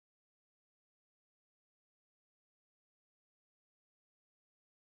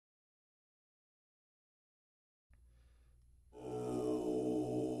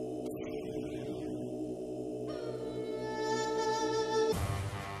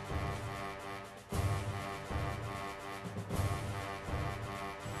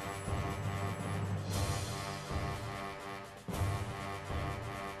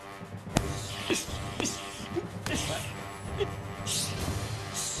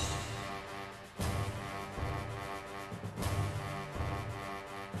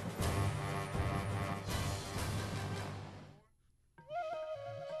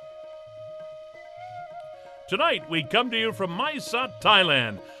Tonight, we come to you from Mae Sot,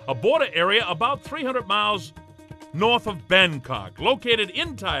 Thailand, a border area about 300 miles north of Bangkok, located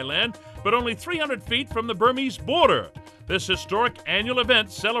in Thailand, but only 300 feet from the Burmese border. This historic annual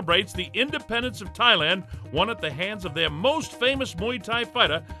event celebrates the independence of Thailand, won at the hands of their most famous Muay Thai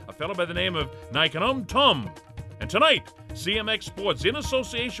fighter, a fellow by the name of Naikanom Tom. And tonight, CMX Sports, in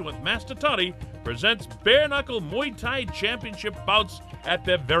association with Master Toddy, presents Bareknuckle Muay Thai Championship bouts at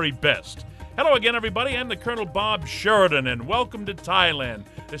their very best. Hello again, everybody. I'm the Colonel Bob Sheridan, and welcome to Thailand.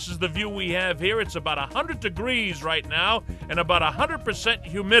 This is the view we have here. It's about 100 degrees right now and about 100%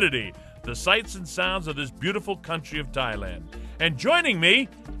 humidity. The sights and sounds of this beautiful country of Thailand. And joining me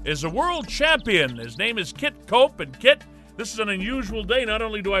is a world champion. His name is Kit Cope. And Kit, this is an unusual day. Not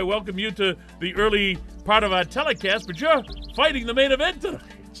only do I welcome you to the early part of our telecast, but you're fighting the main event tonight.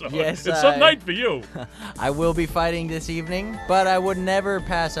 So yes, it's some night for you. I will be fighting this evening, but I would never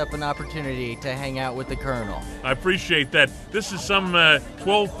pass up an opportunity to hang out with the Colonel. I appreciate that. This is some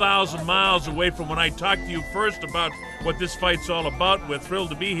 12,000 miles away from when I talked to you first about what this fight's all about. We're thrilled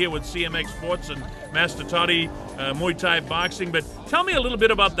to be here with CMX Sports and Master Toddy Muay Thai Boxing. But tell me a little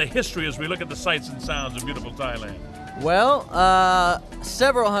bit about the history as we look at the sights and sounds of beautiful Thailand. Well,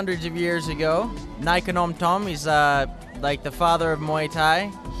 several hundreds of years ago, Naikanom Tom, he's like the father of Muay Thai.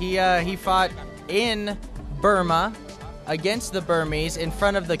 He fought in Burma against the Burmese in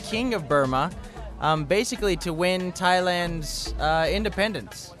front of the king of Burma, basically to win Thailand's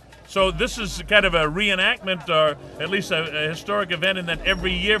independence. So this is kind of a reenactment, or at least a historic event, in that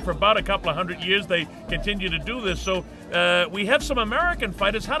every year for about a couple of hundred years they continue to do this. So we have some American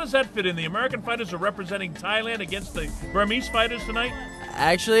fighters. How does that fit in? The American fighters are representing Thailand against the Burmese fighters tonight?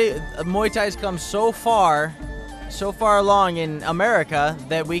 Actually, Muay Thai's come so far along in America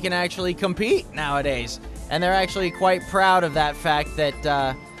that we can actually compete nowadays. And they're actually quite proud of that fact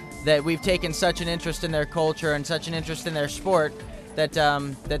that we've taken such an interest in their culture and such an interest in their sport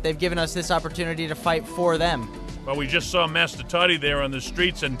that they've given us this opportunity to fight for them. Well, we just saw Master Toddy there on the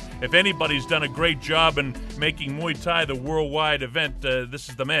streets, and if anybody's done a great job in making Muay Thai the worldwide event, this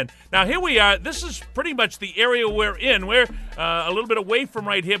is the man. Now, here we are. This is pretty much the area we're in. We're a little bit away from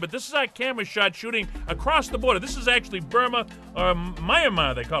right here, but this is our camera shot shooting across the border. This is actually Burma, or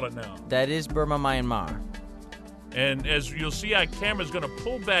Myanmar, they call it now. That is Burma, Myanmar. And as you'll see, our camera's going to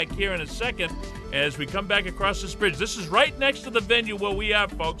pull back here in a second as we come back across this bridge. This is right next to the venue where we are,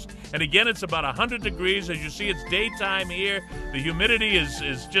 folks. And again, it's about 100 degrees. As you see, it's daytime here. The humidity is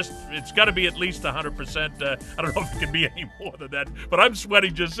just, it's got to be at least 100%. I don't know if it can be any more than that. But I'm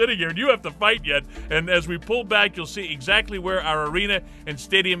sweating just sitting here, and you have to fight yet. And as we pull back, you'll see exactly where our arena and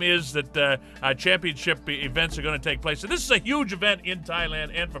stadium is that our championship events are going to take place. So this is a huge event in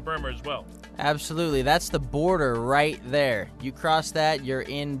Thailand and for Burma as well. Absolutely. That's the border right there. You cross that, you're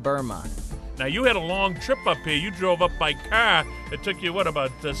in Burma. Now, you had a long trip up here. You drove up by car. It took you, what,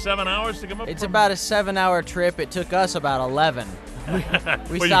 about 7 hours to come up? It's about a 7-hour trip. It took us about 11.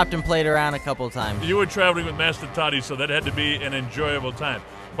 We Well, stopped and played around a couple times. You were traveling with Master Toddy, so that had to be an enjoyable time.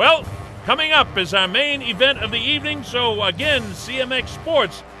 Well, coming up is our main event of the evening. So, again, CMX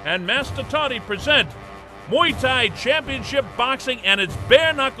Sports and Master Toddy present Muay Thai Championship Boxing, and it's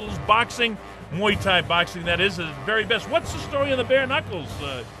Bare Knuckles Boxing, Muay Thai Boxing, that is, the very best. What's the story of the Bare Knuckles,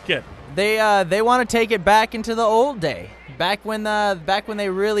 Kit? They want to take it back into the old day, back when they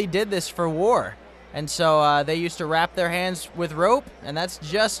really did this for war, and so they used to wrap their hands with rope, and that's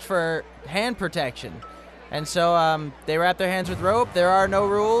just for hand protection, and so they wrap their hands with rope. There are no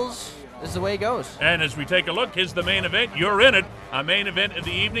rules. This is the way it goes. And as we take a look, here's the main event. You're in it. Our main event of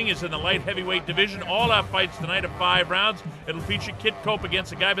the evening is in the light heavyweight division. All our fights tonight are 5 rounds. It'll feature Kit Cope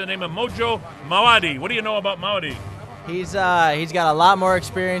against a guy by the name of Mojo Mawadi. What do you know about Mawadi? He's got a lot more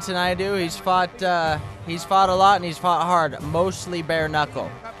experience than I do. He's fought a lot, and he's fought hard, mostly bare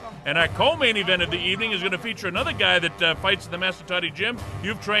knuckle. And our co-main event of the evening is going to feature another guy that fights in the Master Toddy gym.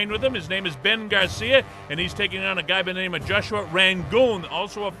 You've trained with him. His name is Ben Garcia, and he's taking on a guy by the name of Joshua Rangoon,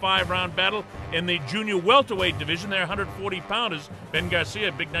 also a 5-round battle in the junior welterweight division. They're 140-pounders. Ben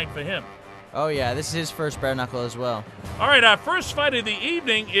Garcia, big night for him. Oh, yeah, this is his first bare knuckle as well. All right, our first fight of the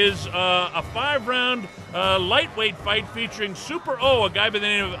evening is a 5-round lightweight fight featuring Super O, a guy by the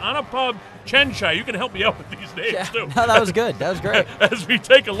name of Anupam Chenchai. You can help me out with these names, too. No, that was good. That was great. As we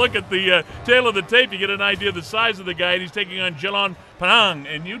take a look at the tail of the tape, you get an idea of the size of the guy, and he's taking on JELE-ONG.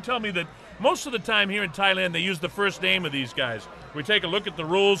 And you tell me that most of the time here in Thailand, they use the first name of these guys. We take a look at the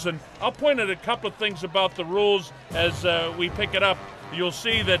rules, and I'll point out a couple of things about the rules as we pick it up. You'll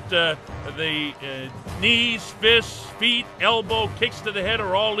see that the knees, fists, feet, elbow, kicks to the head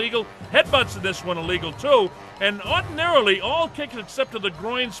are all legal. Headbutts in this one are legal too. And ordinarily, all kicks except to the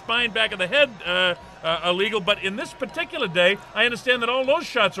groin, spine, back of the head illegal. But in this particular day, I understand that all those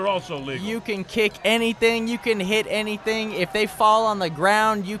shots are also legal. You can kick anything. You can hit anything. If they fall on the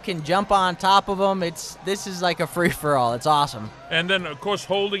ground, you can jump on top of them. This is like a free-for-all. It's awesome. And then, of course,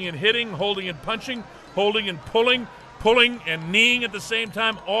 holding and hitting, holding and punching, holding and pulling and kneeing at the same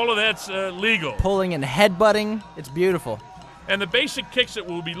time. All of that's legal. Pulling and headbutting. It's beautiful. And the basic kicks that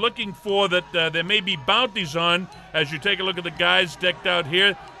we'll be looking for that there may be bounties on as you take a look at the guys decked out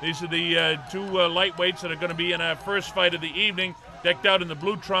here. These are the two lightweights that are going to be in our first fight of the evening. Decked out in the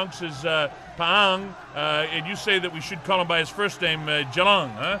blue trunks is Paang, and you say that we should call him by his first name, JELE-ONG,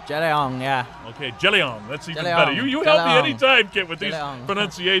 huh? JELE-ONG, yeah. Okay, JELE-ONG. That's even JELE-ONG. better. You help me JELE-ONG. anytime, Kit, with these JELE-ONG.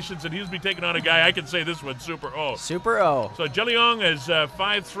 pronunciations, and he'll be taking on a guy, I can say this one, Super O. Super O. So JELE-ONG is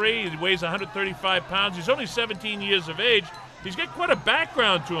 5'3", he weighs 135 pounds. He's only 17 years of age. He's got quite a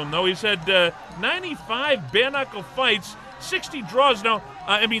background to him, though. He's had 95 bare-knuckle fights, 60 draws. Now,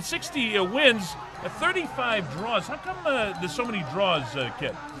 60 wins, 35 draws. How come there's so many draws,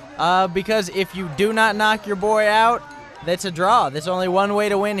 Kit? Because if you do not knock your boy out, that's a draw. There's only one way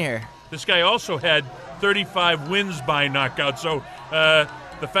to win here. This guy also had 35 wins by knockout. So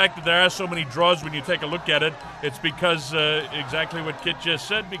the fact that there are so many draws when you take a look at it, it's because exactly what Kit just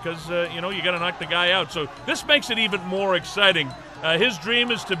said, because, you got to knock the guy out. So this makes it even more exciting. His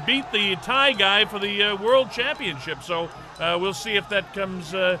dream is to beat the Thai guy for the World Championship. So we'll see if that comes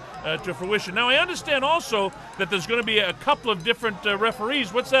to fruition. Now, I understand also that there's going to be a couple of different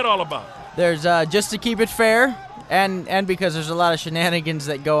referees. What's that all about? There's just to keep it fair, and because there's a lot of shenanigans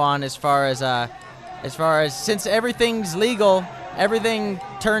that go on as far as since everything's legal, everything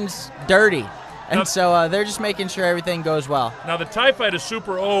turns dirty. And now, so they're just making sure everything goes well. Now, the Thai fighter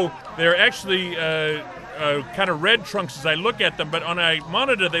Super O, they're actually kind of red trunks as I look at them, but on a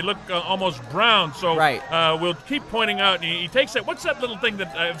monitor they look almost brown. So right. We'll keep pointing out. And he takes that. What's that little thing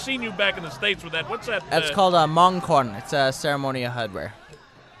that I've seen you back in the States with that? What's that? That's called a mongkon. It's a ceremonial headwear.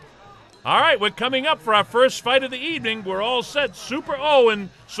 All right, we're coming up for our first fight of the evening. We're all set. Super O in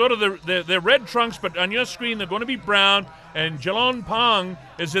sort of the red trunks, but on your screen they're going to be brown. And JELE-ONG Paang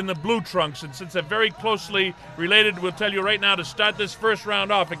is in the blue trunks. And since they're very closely related, we'll tell you right now to start this first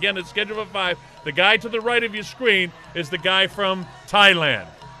round off. Again, it's scheduled for 5. The guy to the right of your screen is the guy from Thailand.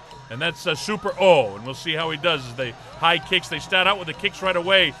 And that's Super O. And we'll see how he does as they high kicks. They start out with the kicks right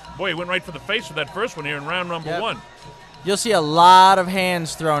away. Boy, he went right for the face with that first one here in round number 1. You'll see a lot of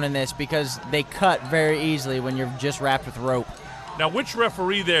hands thrown in this because they cut very easily when you're just wrapped with rope. Now, which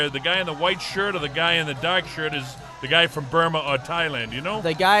referee there, the guy in the white shirt or the guy in the dark shirt, is the guy from Burma or Thailand, you know?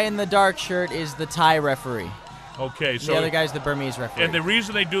 The guy in the dark shirt is the Thai referee. Okay, so the other guy's the Burmese referee. And the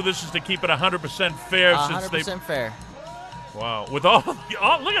reason they do this is to keep it 100% fair. 100% fair. Wow. With all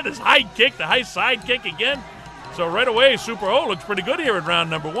look at this high kick, the high side kick again. So right away, Super O looks pretty good here in round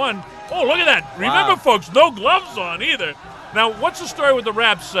number 1. Oh, look at that. Wow. Remember, folks, no gloves on either. Now, what's the story with the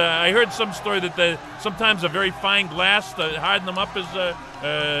wraps? I heard some story that sometimes a very fine glass to harden them up is the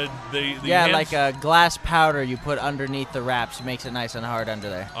yeah, hands. like a glass powder you put underneath the wraps makes it nice and hard under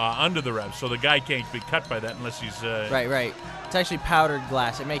there. Under the wraps, so the guy can't be cut by that unless he's... Right. It's actually powdered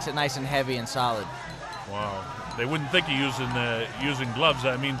glass. It makes it nice and heavy and solid. Wow. They wouldn't think of using gloves.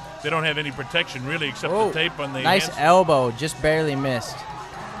 I mean, they don't have any protection really except the tape on the nice hands. Elbow, just barely missed.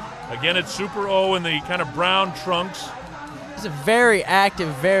 Again, it's Super O in the kind of brown trunks. It's a very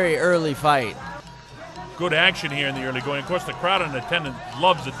active, very early fight. Good action here in the early going. Of course, the crowd in attendance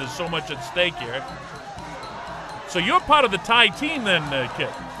loves it. There's so much at stake here. So you're part of the Thai team then, Kit?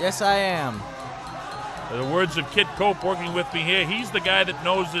 Yes, I am. The words of Kit Cope working with me here. He's the guy that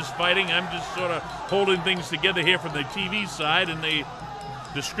knows this fighting. I'm just sort of holding things together here from the TV side and the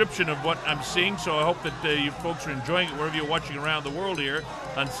description of what I'm seeing. So I hope that you folks are enjoying it wherever you're watching around the world here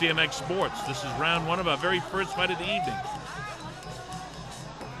on CMX Sports. This is round 1 of our very first fight of the evening.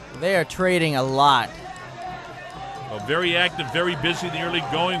 They are trading a lot. Well, very active, very busy in the early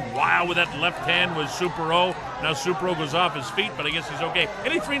going. Wow, with that left hand was Super O. Now Super O goes off his feet, but I guess he's okay.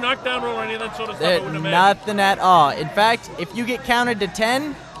 Any 3 knockdown roll or any of that sort of stuff? I wouldn't imagine. Nothing at all. In fact, if you get counted to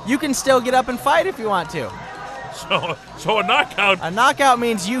 10, you can still get up and fight if you want to. So a knockout. A knockout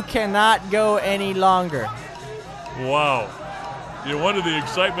means you cannot go any longer. Wow. You wonder the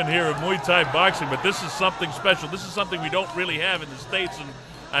excitement here of Muay Thai boxing, but this is something special. This is something we don't really have in the States, and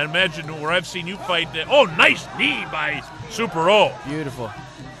I imagine where I've seen you fight. Oh, nice knee by Super O. Beautiful.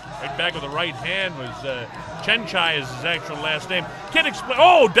 Right back with the right hand was Chen Chai is his actual last name. Kid explain.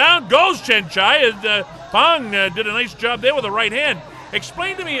 Oh, down goes Chen Chai. And Paang did a nice job there with the right hand.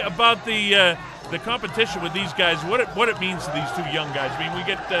 Explain to me about the competition with these guys. What it means to these two young guys. I mean, we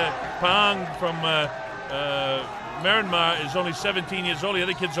get Paang from Myanmar is only 17 years old. The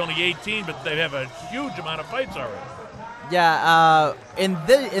other kid's only 18, but they have a huge amount of fights already. Yeah,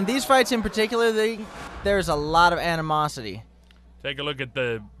 in these fights in particular, there's a lot of animosity. Take a look at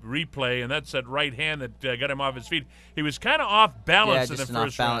the replay, and that's that right hand that got him off his feet. He was kind of off balance in the first round.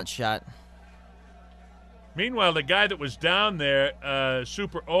 Just an off balance shot. Meanwhile, the guy that was down there,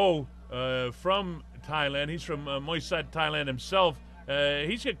 Super O, from Thailand, he's from Muay Thailand himself.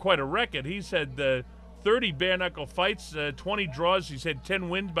 He's got quite a record. He's had 30 bare-knuckle fights, 20 draws. He's had 10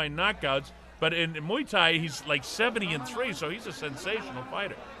 wins by knockouts. But in Muay Thai, he's like 70-3, so he's a sensational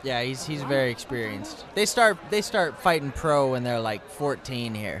fighter. Yeah, he's very experienced. They start fighting pro when they're like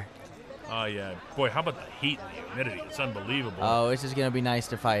 14 here. Oh, yeah. Boy, how about the heat and the humidity? It's unbelievable. Oh, this is going to be nice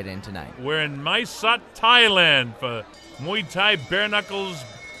to fight in tonight. We're in Muay Thailand for Muay Thai, bare knuckles,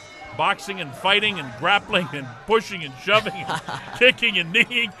 boxing and fighting and grappling and pushing and shoving and kicking and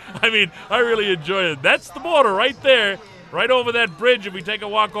kneeing. I mean, I really enjoy it. That's the border right there. Right over that bridge, if we take a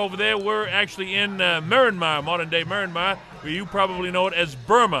walk over there, we're actually in Myanmar, modern-day Myanmar, where you probably know it as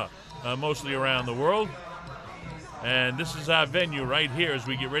Burma, mostly around the world. And this is our venue right here as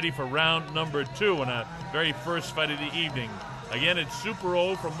we get ready for round number 2 and our very first fight of the evening. Again, it's Super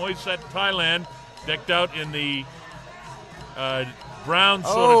O from Muay Thailand, decked out in the brown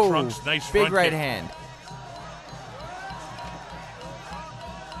sort of trunks. Nice front big right kick. hand.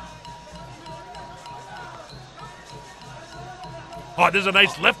 Oh, there's a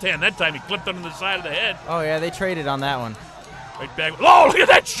nice left hand that time. He clipped him on the side of the head. Oh, yeah, they traded on that one. Right back. Oh, look at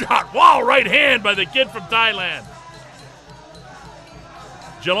that shot. Wow, right hand by the kid from Thailand.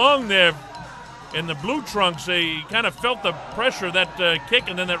 JELE-ONG there in the blue trunks, he kind of felt the pressure of that kick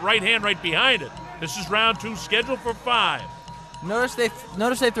and then that right hand right behind it. This is round 2, scheduled for 5. Notice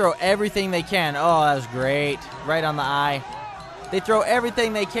they throw everything they can. Oh, that was great. Right on the eye. They throw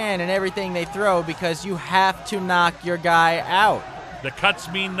everything they can and everything they throw because you have to knock your guy out. The cuts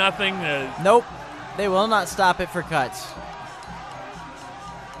mean nothing. Nope. They will not stop it for cuts.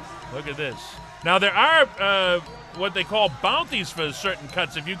 Look at this. Now, there are what they call bounties for certain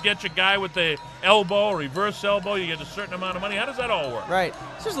cuts. If you get your guy with the elbow, reverse elbow, you get a certain amount of money. How does that all work? Right.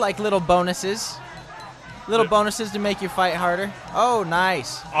 It's just like little bonuses. Little bonuses to make you fight harder. Oh,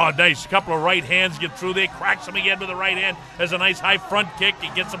 nice. Oh, nice. A couple of right hands get through there. Cracks him again with the right hand. There's a nice high front kick.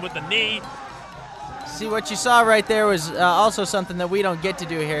 He gets him with the knee. See, what you saw right there was also something that we don't get to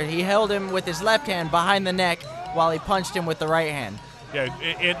do here. He held him with his left hand behind the neck while he punched him with the right hand. Yeah,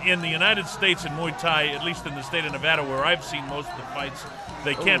 in the United States in Muay Thai, at least in the state of Nevada where I've seen most of the fights,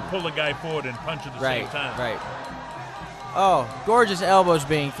 they can't pull the guy forward and punch at the same time. Right. Oh, gorgeous elbows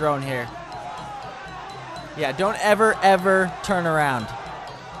being thrown here. Yeah, don't ever turn around.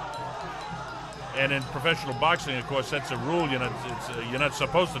 And in professional boxing, of course, that's a rule. You're not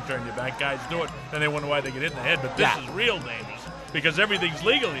supposed to turn your back. Guys do it, and they wonder why they get hit in the head. But this is real dangerous because everything's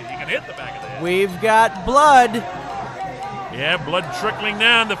legal. You can hit the back of the head. We've got blood. Yeah, blood trickling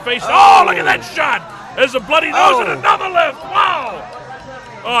down the face. Oh, look at that shot. There's a bloody nose and another left. Wow.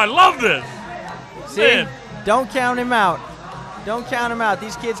 Oh, I love this. See, Man. Don't count him out. Don't count him out.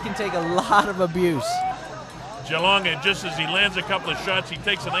 These kids can take a lot of abuse. JELE-ONG, and just as he lands a couple of shots, he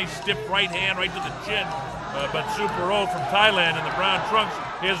takes a nice stiff right hand right to the chin. But Super O from Thailand in the brown trunks,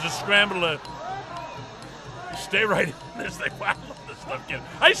 he has to scramble to stay right in this thing. Wow, I love this stuff, kid.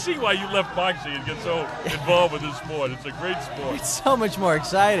 I see why you left boxing and get so involved with this sport. It's a great sport. It's so much more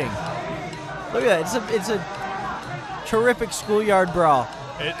exciting. Look at that. It's a terrific schoolyard brawl.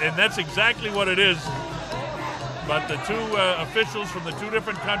 And that's exactly what it is. But the two officials from the 2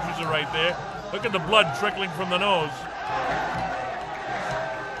 different countries are right there. Look at the blood trickling from the nose.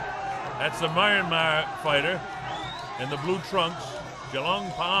 That's the Myanmar fighter in the blue trunks,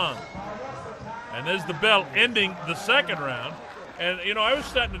 JELE-ONG Pang. And there's the bell ending the second round. And, you know, I was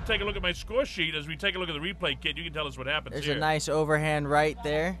starting to take a look at my score sheet. As we take a look at the replay, kid, you can tell us what happens There's here. a nice overhand right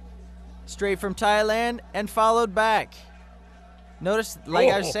there. Straight from Thailand and followed back. Notice, like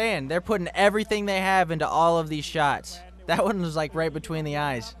I was saying, they're putting everything they have into all of these shots. That one was like right between the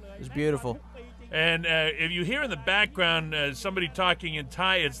eyes. It was beautiful. And if you hear in the background somebody talking in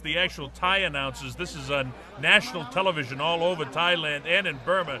Thai, it's the actual Thai announcers. This is on national television all over Thailand and in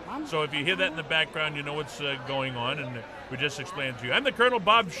Burma. So if you hear that in the background, you know what's going on, and we just explained to you. I'm the Colonel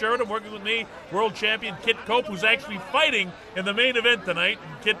Bob Sheridan, working with me, world champion Kit Cope, who's actually fighting in the main event tonight.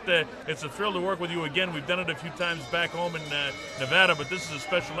 And Kit, it's a thrill to work with you again. We've done it a few times back home in Nevada, but this is a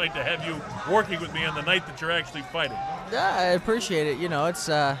special night to have you working with me on the night that you're actually fighting. Yeah, I appreciate it. You know, it's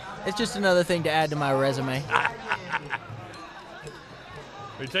just another thing to add to my resume.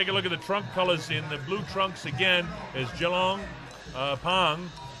 We take a look at the trunk colors. In the blue trunks again is JELE-ONG Pang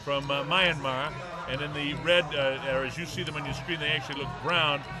from Myanmar, And in the red, or as you see them on your screen, they actually look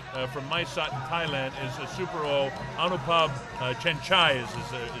brown. From Mysat in Thailand is a Super O. Anupab Chenchai is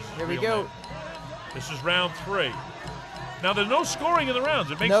Here we real go. name. This is round 3. Now there's no scoring in the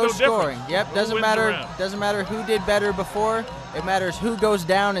rounds. It makes No no scoring. difference. Yep, Who doesn't wins the matter. round. Doesn't matter who did better before. It matters who goes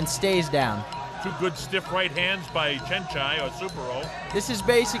down and stays down. 2 good stiff right hands by Chenchai or Super O. This is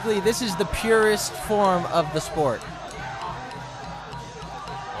the purest form of the sport.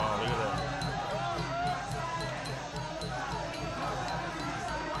 Oh, look at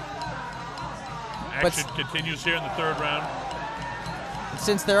that. Action continues here in the 3rd round.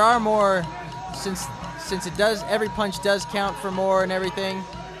 Since there are more, since it does, every punch does count for more and everything.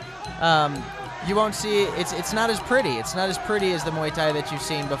 You won't see it's not as pretty. It's not as pretty as the Muay Thai that you've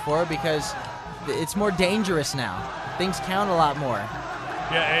seen before because it's more dangerous now. Things count a lot more.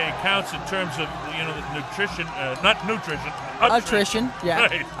 Yeah, it counts in terms of the nutrition, not nutrition. Attrition. Yeah,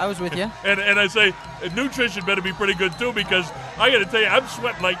 Right. I was with you. And I say nutrition better be pretty good too because I got to tell you I'm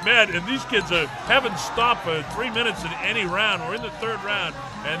sweating like mad and these kids haven't stopped for 3 minutes in any round. We're in the 3rd round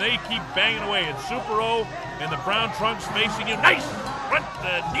and they keep banging away. And Super O in the brown trunks facing you. Nice front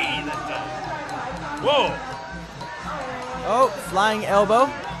knee that time. Whoa. Oh, flying elbow.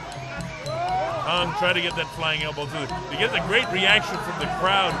 Hung try to get that flying elbow through. To get the great reaction from the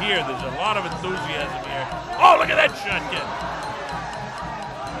crowd here. There's a lot of enthusiasm here. Oh, look at that shot, kid.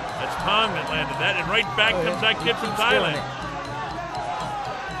 That's Hung that landed that. And right back comes that kid from Thailand.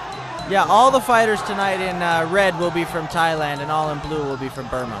 Yeah, all the fighters tonight in red will be from Thailand, and all in blue will be from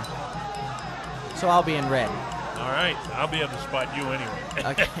Burma. So I'll be in red. All right, I'll be able to spot you anyway.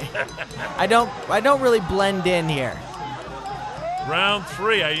 Okay. I don't really blend in here. Round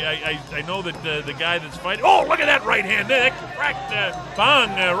 3. I know that the guy that's fighting. Oh, look at that right hand. That cracked Bang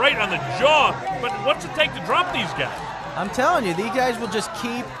right on the jaw. But what's it take to drop these guys? I'm telling you, these guys will just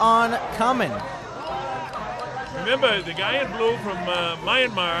keep on coming. Remember, the guy in blue from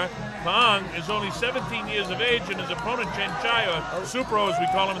Myanmar, Bang, is only 17 years of age, and his opponent, Chenchai, or Super O as we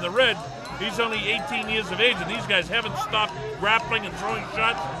call him in the red, he's only 18 years of age, and these guys haven't stopped grappling and throwing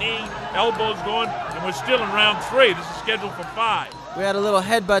shots, knee, elbows going, and we're still in round 3. This is scheduled for 5. We had a little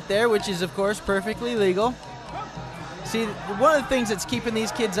headbutt there, which is, of course, perfectly legal. See, one of the things that's keeping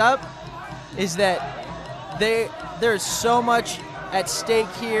these kids up is that there's so much at stake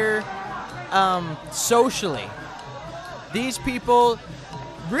here socially. These people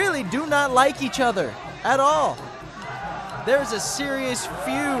really do not like each other at all. There's a serious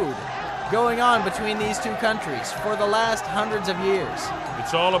feud going on between these two countries for the last hundreds of years.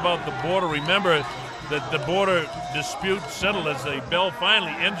 It's all about the border. Remember that the border dispute settled as the bell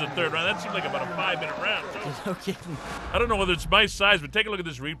finally ends the 3rd round. That seemed like about a 5-minute round. No kidding. I don't know whether it's my size, but take a look at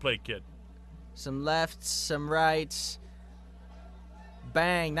this replay, kid. Some lefts, some rights.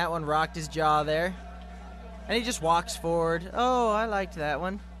 Bang, that one rocked his jaw there. And he just walks forward. Oh, I liked that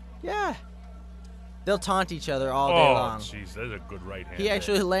one. Yeah. They'll taunt each other all day long. Oh, jeez, that's a good right hand. He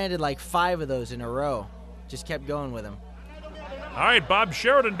actually landed like 5 of those in a row. Just kept going with him. All right, Bob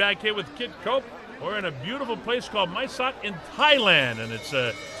Sheridan back here with Kit Cope. We're in a beautiful place called Mysat in Thailand, and it's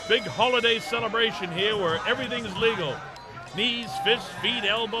a big holiday celebration here where everything's legal. Knees, fists, feet,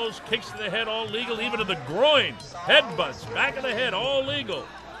 elbows, kicks to the head, all legal, even to the groin. Headbutts, back of the head, all legal.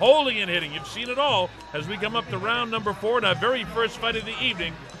 Holding and hitting, you've seen it all as we come up to round number 4 in our very first fight of the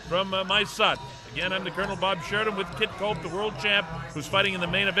evening from Mysat. Again, I'm the Colonel Bob Sheridan with Kit Cope, the world champ, who's fighting in the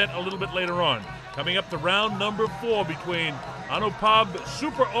main event a little bit later on. Coming up to round number 4 between Anupab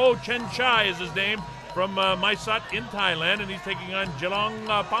Super O Chenchai is his name from Mysat in Thailand, and he's taking on JELE-ONG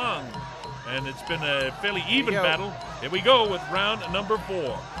Pang. And it's been a fairly even battle. Here we go with round number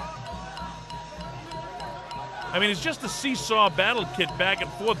 4. I mean, it's just a seesaw battle, Kit, back and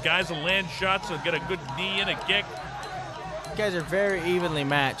forth. Guys will land shots, they'll get a good knee and a kick. You guys are very evenly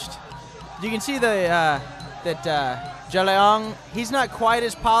matched. You can see that JELE-ONG, he's not quite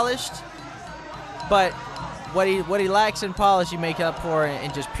as polished, but what he lacks in polish, you make up for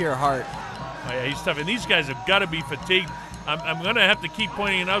in just pure heart. Oh, yeah, he's tough, and these guys have got to be fatigued. I'm going to have to keep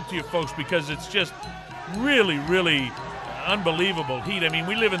pointing it out to you folks because it's just really, really unbelievable heat. I mean,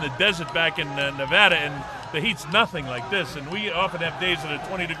 we live in the desert back in Nevada, and the heat's nothing like this, and we often have days that are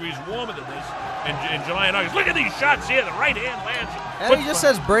 20 degrees warmer than this in July and August. Look at these shots here. The right hand lands. And he just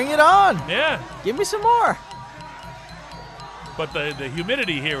says, bring it on. Yeah. Give me some more. But the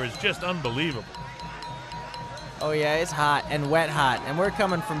humidity here is just unbelievable. Oh, yeah, it's hot and wet hot. And we're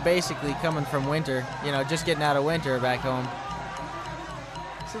basically coming from winter, just getting out of winter back home.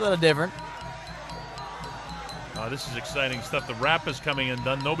 It's a little different. This is exciting stuff. The wrap is coming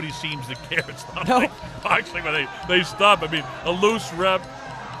undone. Nobody seems to care. It's not like boxing where they stop. I mean, a loose wrap.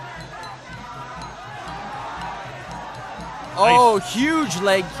 Oh, huge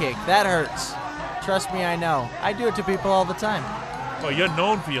leg kick. That hurts. Trust me, I know. I do it to people all the time. Well, you're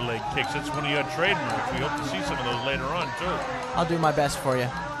known for your leg kicks. It's one of your trademarks. We hope to see some of those later on, too. I'll do my best for you.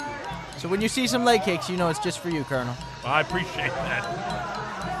 So when you see some leg kicks, you know it's just for you, Colonel. Well, I appreciate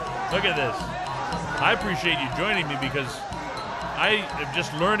that. Look at this. I appreciate you joining me because I am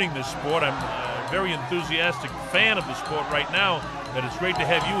just learning this sport. I'm a very enthusiastic fan of the sport right now, but it's great to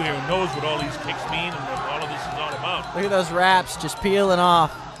have you here who knows what all these kicks mean and what all of this is all about. Look at those wraps just peeling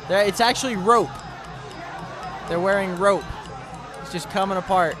off. It's actually rope. They're wearing rope. It's just coming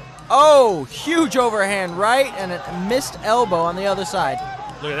apart. Oh, huge overhand right and a missed elbow on the other side.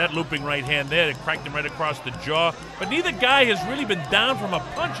 Look at that looping right hand there. It cracked him right across the jaw. But neither guy has really been down from a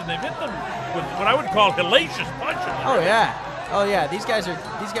punch, and they've hit them with what I would call hellacious punches. Oh, yeah. Oh, yeah. These guys are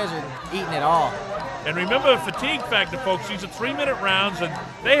eating it all. And remember the fatigue factor, folks. These are 3-minute rounds, and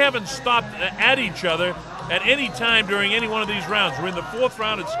they haven't stopped at each other at any time during any one of these rounds. We're in the 4th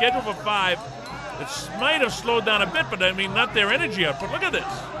round. It's scheduled for 5. It might have slowed down a bit, but I mean, not their energy output. Look at this.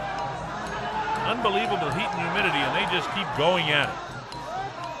 Unbelievable heat and humidity, and they just keep going at it.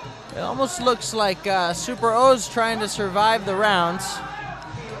 It almost looks like Super O's trying to survive the rounds,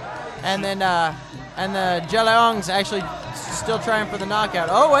 and then and the JELE-ONG's actually still trying for the knockout.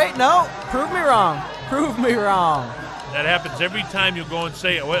 Oh wait, no! Prove me wrong. Prove me wrong. That happens every time you go and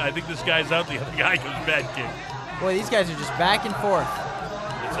say, "Oh, I think this guy's out." The other guy goes bad kick. Boy, these guys are just back and forth.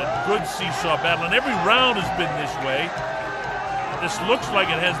 It's a good seesaw battle, and every round has been this way. This looks like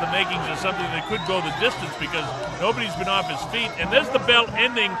it has the makings of something that could go the distance because nobody's been off his feet. And there's the bell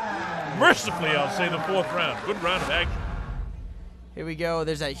ending, mercifully, I'll say, the 4th round. Good round of action. Here we go.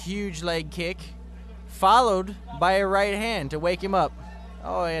 There's that huge leg kick, followed by a right hand to wake him up.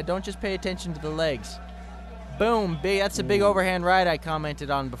 Oh, yeah, don't just pay attention to the legs. Boom, big. That's a big overhand right I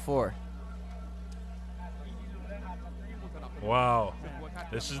commented on before. Wow.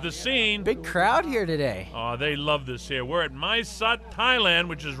 This is the scene. Big crowd here today. Oh, they love this here. We're at Muay, Thailand,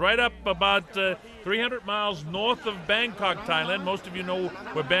 which is right up about 300 miles north of Bangkok, Thailand. Most of you know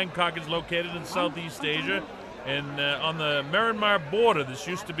where Bangkok is located in Southeast Asia. And on the Myanmar border, this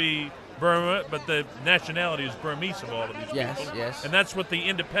used to be Burma, but the nationality is Burmese of all of these people. Yes. And that's what the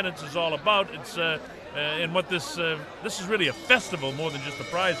independence is all about. It's and what this is really a festival more than just a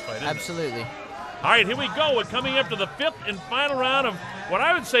prize fight, isn't Absolutely. it? All right, here we go. We're coming up to the 5th and final round of what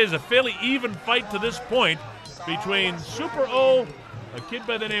I would say is a fairly even fight to this point between Super O, a kid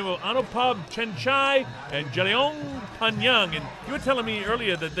by the name of Anupam Chenchai, and JELE-ONG Panyang. And you were telling me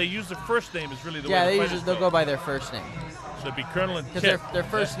earlier that they use the first name as really the way the they'll go by their first name. So it'd be Colonel and Because Kip. their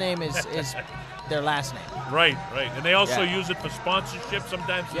first name is their last name. Right. And they also use it for sponsorship,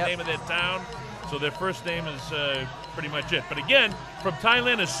 sometimes the Yep. name of their town. So their first name is pretty much it. But again, from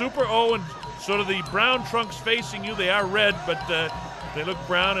Thailand is Super O, and sort of the brown trunks facing you. They are red, but they look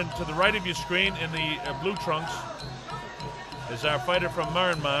brown. And to the right of your screen in the blue trunks is our fighter from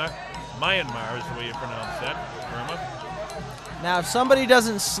Myanmar. Myanmar is the way you pronounce that. Burma. Now, if somebody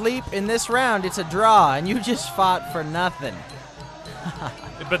doesn't sleep in this round, it's a draw, and you just fought for nothing.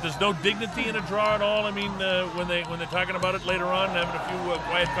 But there's no dignity in a draw at all. I mean, when they're talking about it later on, having a few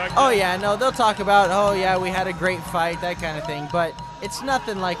quiet cocktails. Oh yeah, no, they'll talk about, oh yeah, we had a great fight, that kind of thing. But it's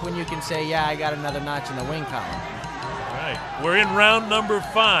nothing like when you can say, yeah, I got another notch in the win column. All right, we're in round number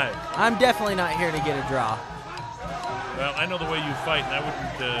 5. I'm definitely not here to get a draw. Well, I know the way you fight, and I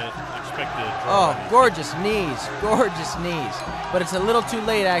wouldn't expect a draw. Oh, gorgeous knees, gorgeous knees. But it's a little too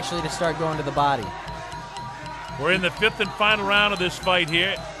late actually to start going to the body. We're in the 5th and final round of this fight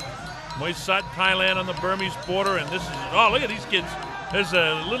here. Muay, Thailand on the Burmese border, and this is, oh, look at these kids. There's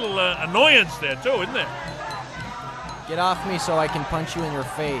a little annoyance there, too, isn't there? Get off me so I can punch you in your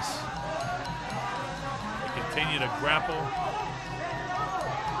face. They continue to grapple.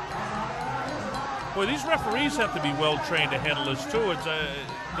 Boy, these referees have to be well-trained to handle this, too. It's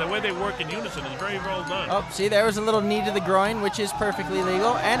the way they work in unison is very well done. Oh, see, there was a little knee to the groin, which is perfectly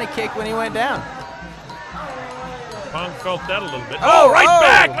legal, and a kick when he went down. Pong felt that a little bit. Oh, right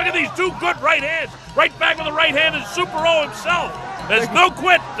back! Look at these 2 good right hands. Right back with the right hand is Super O himself. There's no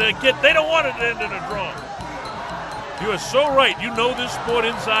quit, kid. They don't want it to end in a draw. You are so right. You know this sport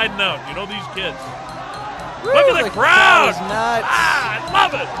inside and out. You know these kids. Woo, look at the crowd. Nuts. I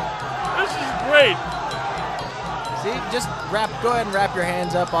love it. This is great. See, just go ahead and wrap your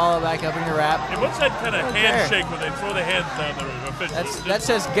hands up, all back up in your wrap. And what's that kind of handshake when they throw their hands down the officials? That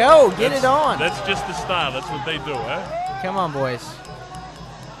says go, get it on. That's just the style. That's what they do, huh? Come on, boys.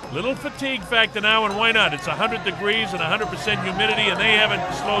 Little fatigue factor now, and why not? It's 100 degrees and 100% humidity, and they haven't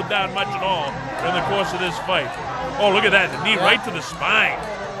slowed down much at all in the course of this fight. Oh, look at that. The knee right to the spine.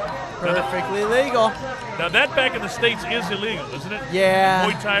 Perfectly legal. Now, that back in the States is illegal, isn't it? Yeah.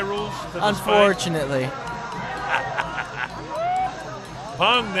 Muay Thai rules? to this Unfortunately.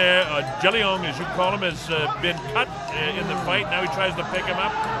 Pong there, JELE-ONG as you call him, has been cut in the fight. Now he tries to pick him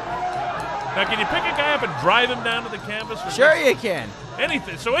up. Now, can you pick a guy up and drive him down to the canvas? Sure you can.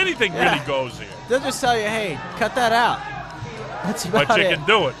 Anything. So anything really goes here. They'll just tell you, hey, cut that out. That's about But you it. can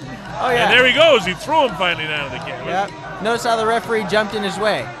do it. Oh, yeah. And there he goes. He threw him finally down to the canvas. Yep. Notice how the referee jumped in his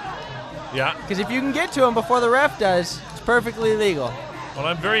way. Yeah. Because if you can get to him before the ref does, it's perfectly legal. Well,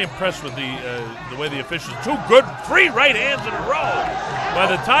 I'm very impressed with the way the officials. 3 right hands in a row by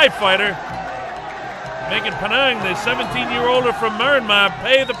the Thai fighter, making Penang, the 17-year-older from Myanmar,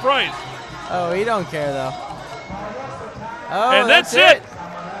 pay the price. Oh, he don't care though. Oh, And that's it.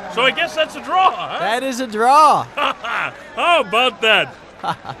 So I guess that's a draw, huh? That is a draw. How about that?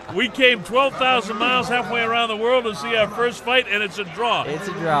 We came 12,000 miles halfway around the world to see our first fight, and it's a draw. It's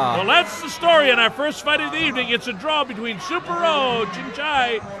a draw. Well, that's the story in our first fight of the evening. It's a draw between Super O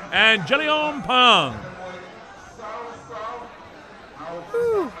Chinchai and JELE-ONG Pong.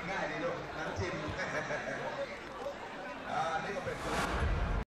 Woo.